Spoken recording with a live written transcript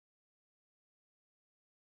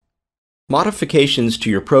Modifications to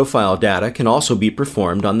your profile data can also be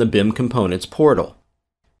performed on the BIM Components portal.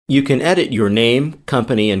 You can edit your name,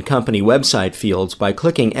 company, and company website fields by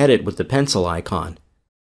clicking Edit with the pencil icon.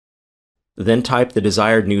 Then type the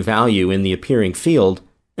desired new value in the appearing field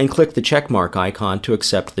and click the checkmark icon to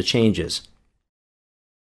accept the changes.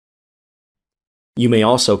 You may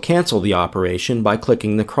also cancel the operation by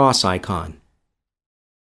clicking the cross icon.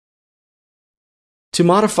 To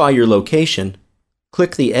modify your location,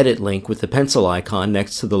 click the Edit link with the pencil icon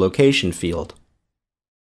next to the location field.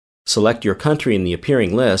 Select your country in the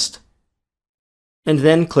appearing list, and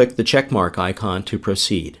then click the checkmark icon to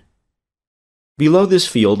proceed. Below this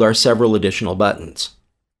field are several additional buttons.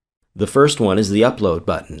 The first one is the Upload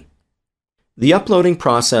button. The uploading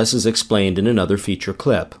process is explained in another feature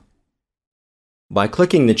clip. By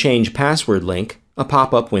clicking the Change Password link, a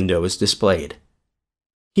pop-up window is displayed.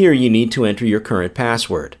 Here you need to enter your current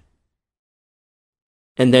password,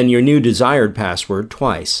 and then your new desired password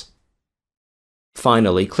twice.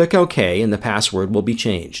 Finally, click OK and the password will be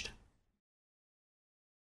changed.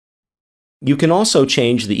 You can also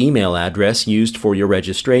change the email address used for your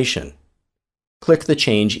registration. Click the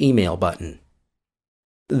Change Email button.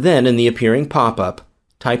 Then, in the appearing pop-up,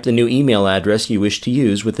 type the new email address you wish to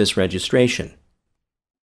use with this registration.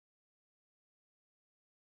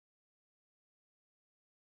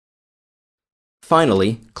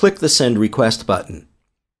 Finally, click the Send Request button.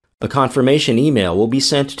 A confirmation email will be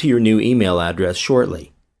sent to your new email address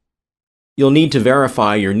shortly. You'll need to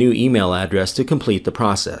verify your new email address to complete the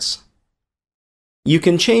process. You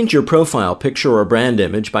can change your profile picture or brand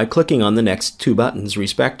image by clicking on the next two buttons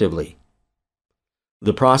respectively.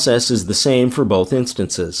 The process is the same for both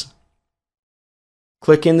instances.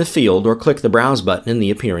 Click in the field or click the Browse button in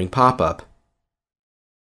the appearing pop-up.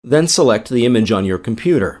 Then select the image on your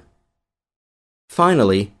computer.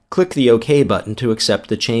 Finally, click the OK button to accept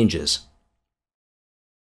the changes.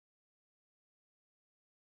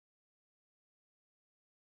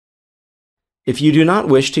 If you do not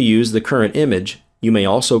wish to use the current image, you may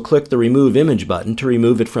also click the Remove Image button to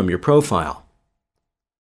remove it from your profile.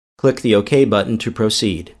 Click the OK button to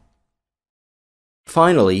proceed.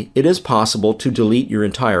 Finally, it is possible to delete your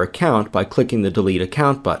entire account by clicking the Delete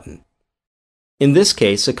Account button. In this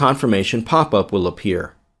case, a confirmation pop-up will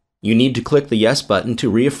appear. You need to click the Yes button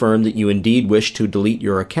to reaffirm that you indeed wish to delete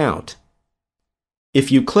your account.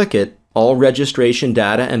 If you click it, all registration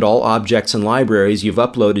data and all objects and libraries you've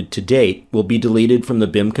uploaded to date will be deleted from the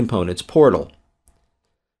BIM Components portal.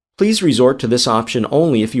 Please resort to this option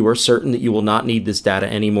only if you are certain that you will not need this data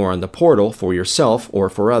anymore on the portal for yourself or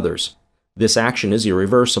for others. This action is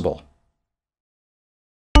irreversible.